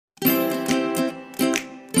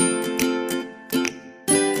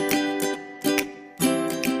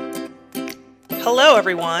Hello,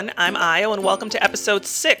 everyone. I'm Io, and welcome to episode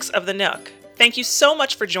 6 of the Nook. Thank you so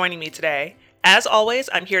much for joining me today. As always,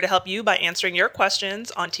 I'm here to help you by answering your questions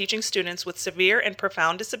on teaching students with severe and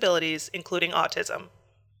profound disabilities, including autism.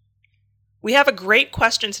 We have a great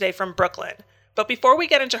question today from Brooklyn. But before we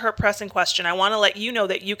get into her pressing question, I want to let you know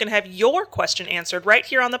that you can have your question answered right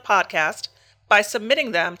here on the podcast by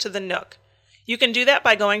submitting them to the Nook. You can do that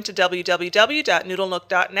by going to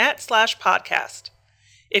www.noodlenook.net/podcast.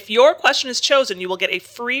 If your question is chosen, you will get a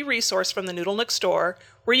free resource from the Noodle Nook store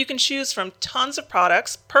where you can choose from tons of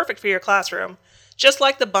products perfect for your classroom, just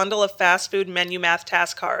like the bundle of fast food menu math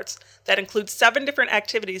task cards that includes 7 different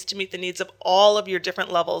activities to meet the needs of all of your different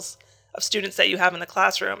levels of students that you have in the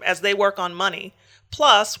classroom as they work on money.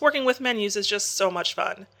 Plus, working with menus is just so much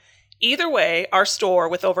fun. Either way, our store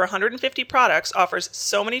with over 150 products offers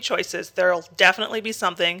so many choices, there'll definitely be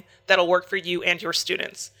something that'll work for you and your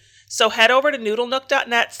students. So head over to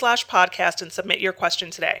noodlenook.net/podcast and submit your question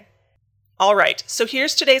today. All right, so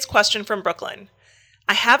here's today's question from Brooklyn.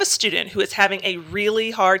 I have a student who is having a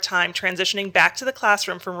really hard time transitioning back to the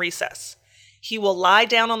classroom from recess. He will lie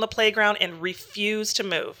down on the playground and refuse to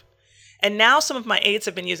move. And now some of my aides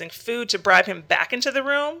have been using food to bribe him back into the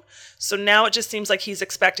room, so now it just seems like he's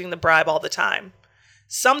expecting the bribe all the time.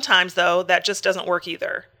 Sometimes, though, that just doesn't work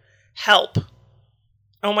either. Help.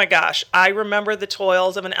 Oh my gosh, I remember the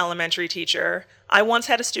toils of an elementary teacher. I once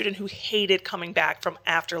had a student who hated coming back from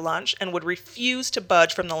after lunch and would refuse to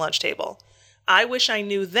budge from the lunch table. I wish I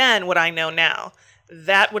knew then what I know now.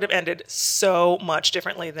 That would have ended so much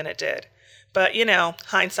differently than it did. But,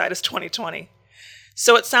 hindsight is 20/20.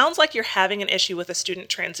 So it sounds like you're having an issue with a student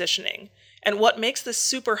transitioning. And what makes this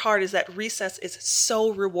super hard is that recess is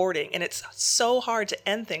so rewarding and it's so hard to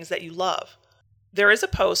end things that you love. There is a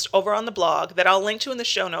post over on the blog that I'll link to in the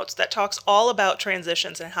show notes that talks all about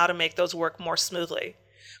transitions and how to make those work more smoothly.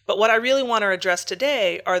 But what I really want to address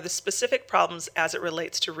today are the specific problems as it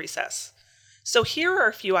relates to recess. So here are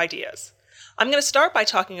a few ideas. I'm going to start by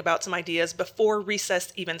talking about some ideas before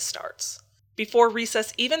recess even starts. Before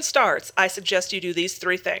recess even starts, I suggest you do these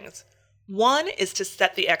 3 things. 1 is to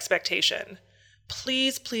set the expectation.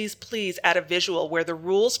 Please, please, please add a visual where the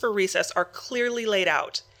rules for recess are clearly laid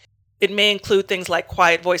out. It may include things like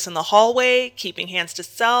quiet voice in the hallway, keeping hands to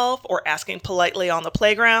self, or asking politely on the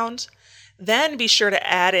playground. Then be sure to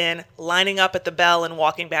add in lining up at the bell and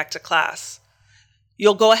walking back to class.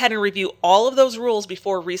 You'll go ahead and review all of those rules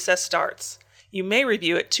before recess starts. You may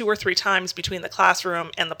review it 2 or 3 times between the classroom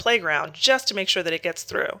and the playground just to make sure that it gets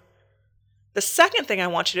through. The second thing I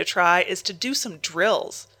want you to try is to do some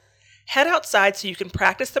drills. Head outside so you can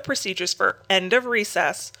practice the procedures for end of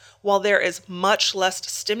recess while there is much less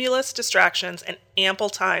stimulus, distractions, and ample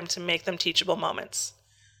time to make them teachable moments.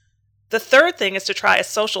 The third thing is to try a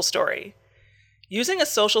social story. Using a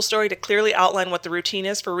social story to clearly outline what the routine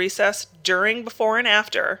is for recess during, before, and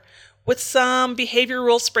after, with some behavior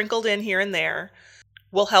rules sprinkled in here and there,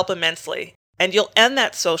 will help immensely. And you'll end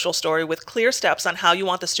that social story with clear steps on how you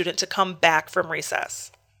want the student to come back from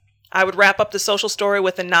recess. I would wrap up the social story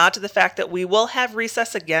with a nod to the fact that we will have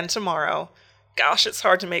recess again tomorrow. Gosh, it's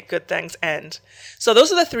hard to make good things end. So those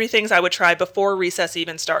are the 3 things I would try before recess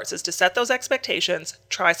even starts, is to set those expectations,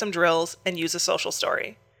 try some drills, and use a social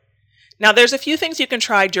story. Now, there's a few things you can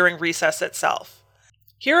try during recess itself.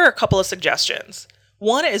 Here are a couple of suggestions.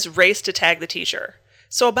 1 is race to tag the teacher.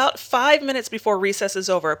 So about 5 minutes before recess is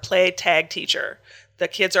over, play tag teacher. The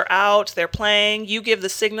kids are out, they're playing, you give the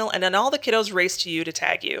signal, and then all the kiddos race to you to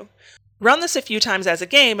tag you. Run this a few times as a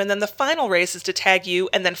game, and then the final race is to tag you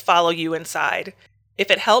and then follow you inside.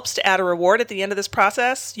 If it helps to add a reward at the end of this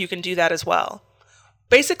process, you can do that as well.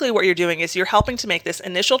 Basically what you're doing is you're helping to make this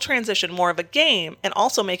initial transition more of a game and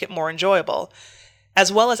also make it more enjoyable,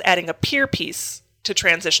 as well as adding a peer piece to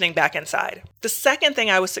transitioning back inside. The second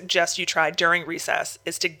thing I would suggest you try during recess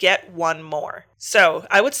is to get one more. So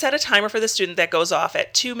I would set a timer for the student that goes off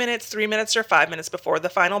at 2 minutes, 3 minutes, or 5 minutes before the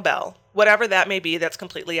final bell. Whatever that may be, that's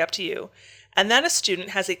completely up to you. And then a student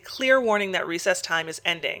has a clear warning that recess time is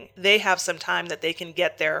ending. They have some time that they can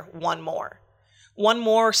get there one more. One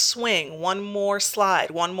more swing, one more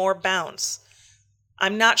slide, one more bounce.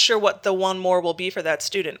 I'm not sure what the one more will be for that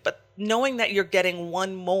student, but knowing that you're getting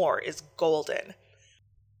one more is golden.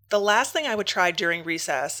 The last thing I would try during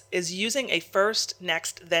recess is using a first,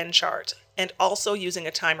 next, then chart, and also using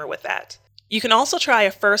a timer with that. You can also try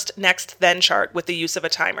a first, next, then chart with the use of a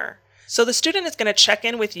timer. So the student is going to check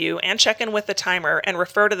in with you and check in with the timer and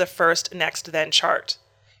refer to the first, next, then chart.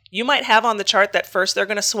 You might have on the chart that first they're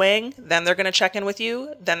going to swing, then they're going to check in with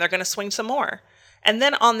you, then they're going to swing some more. And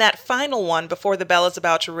then on that final one before the bell is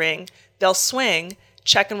about to ring, they'll swing,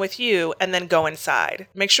 check in with you, and then go inside.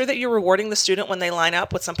 Make sure that you're rewarding the student when they line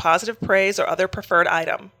up with some positive praise or other preferred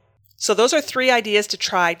item. So those are 3 ideas to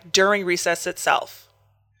try during recess itself.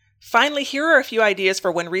 Finally, here are a few ideas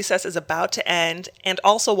for when recess is about to end and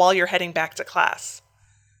also while you're heading back to class.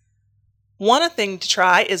 One thing to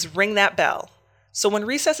try is ring that bell. So when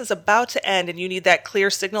recess is about to end and you need that clear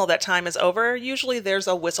signal that time is over, usually there's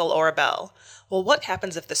a whistle or a bell. Well, what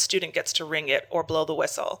happens if the student gets to ring it or blow the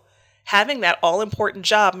whistle? Having that all-important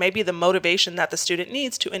job may be the motivation that the student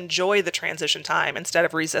needs to enjoy the transition time instead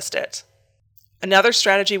of resist it. Another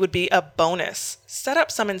strategy would be a bonus. Set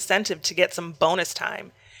up some incentive to get some bonus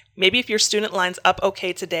time. Maybe if your student lines up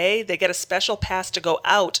okay today, they get a special pass to go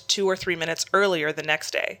out 2 or 3 minutes earlier the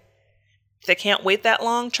next day. If they can't wait that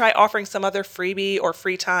long, try offering some other freebie or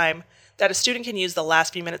free time that a student can use the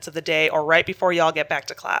last few minutes of the day or right before y'all get back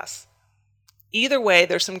to class. Either way,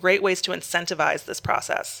 there's some great ways to incentivize this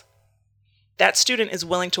process. That student is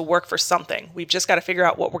willing to work for something. We've just got to figure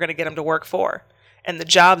out what we're going to get them to work for. And the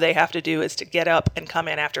job they have to do is to get up and come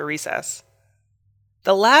in after recess.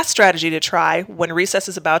 The last strategy to try when recess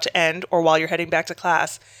is about to end or while you're heading back to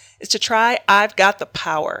class is to try I've got the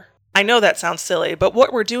power. I know that sounds silly, but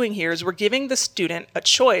what we're doing here is we're giving the student a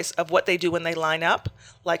choice of what they do when they line up,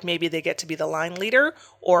 like maybe they get to be the line leader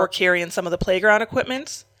or carrying some of the playground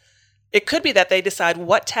equipment. It could be that they decide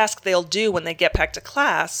what task they'll do when they get back to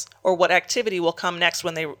class or what activity will come next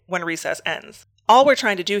when recess ends. All we're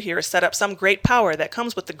trying to do here is set up some great power that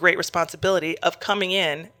comes with the great responsibility of coming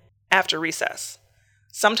in after recess.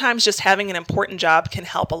 Sometimes just having an important job can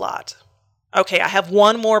help a lot. Okay, I have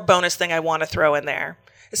one more bonus thing I want to throw in there,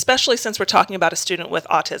 especially since we're talking about a student with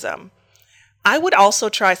autism. I would also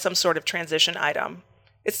try some sort of transition item.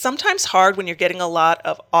 It's sometimes hard when you're getting a lot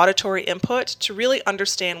of auditory input to really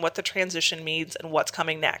understand what the transition means and what's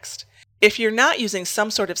coming next. If you're not using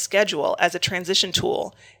some sort of schedule as a transition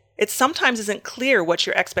tool, it sometimes isn't clear what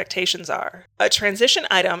your expectations are. A transition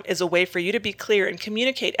item is a way for you to be clear and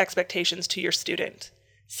communicate expectations to your student.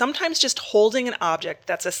 Sometimes just holding an object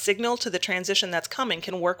that's a signal to the transition that's coming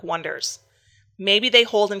can work wonders. Maybe they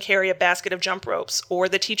hold and carry a basket of jump ropes or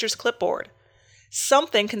the teacher's clipboard.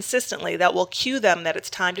 Something consistently that will cue them that it's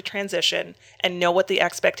time to transition and know what the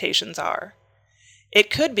expectations are. It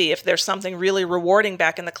could be, if there's something really rewarding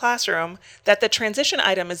back in the classroom, that the transition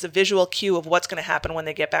item is a visual cue of what's going to happen when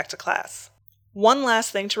they get back to class. One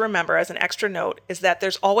last thing to remember as an extra note is that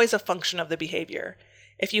there's always a function of the behavior.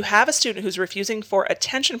 If you have a student who's refusing for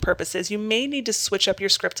attention purposes, you may need to switch up your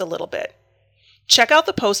script a little bit. Check out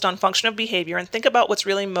the post on function of behavior and think about what's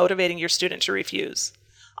really motivating your student to refuse.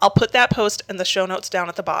 I'll put that post in the show notes down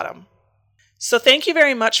at the bottom. So thank you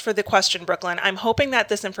very much for the question, Brooklyn. I'm hoping that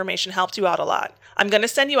this information helped you out a lot. I'm going to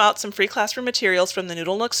send you out some free classroom materials from the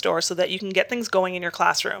Nook store so that you can get things going in your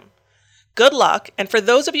classroom. Good luck, and for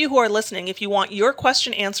those of you who are listening, if you want your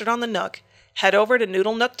question answered on the Nook, head over to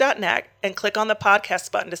noodlenook.net and click on the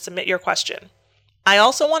podcast button to submit your question. I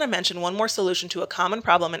also want to mention one more solution to a common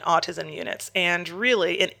problem in autism units, and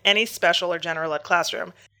really in any special or general ed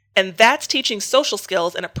classroom, and that's teaching social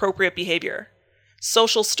skills and appropriate behavior.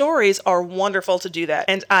 Social stories are wonderful to do that,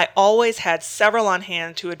 and I always had several on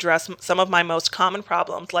hand to address some of my most common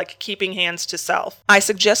problems, like keeping hands to self. I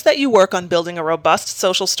suggest that you work on building a robust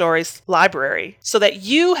social stories library so that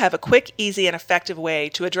you have a quick, easy, and effective way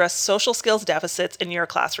to address social skills deficits in your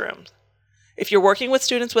classroom. If you're working with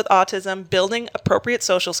students with autism, building appropriate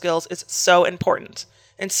social skills is so important,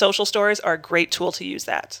 and social stories are a great tool to use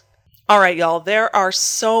that. All right, y'all, there are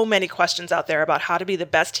so many questions out there about how to be the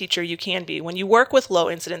best teacher you can be when you work with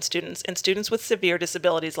low-incidence students and students with severe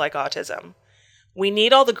disabilities like autism. We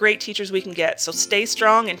need all the great teachers we can get, so stay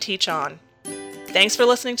strong and teach on. Thanks for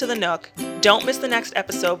listening to The Nook. Don't miss the next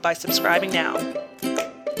episode by subscribing now.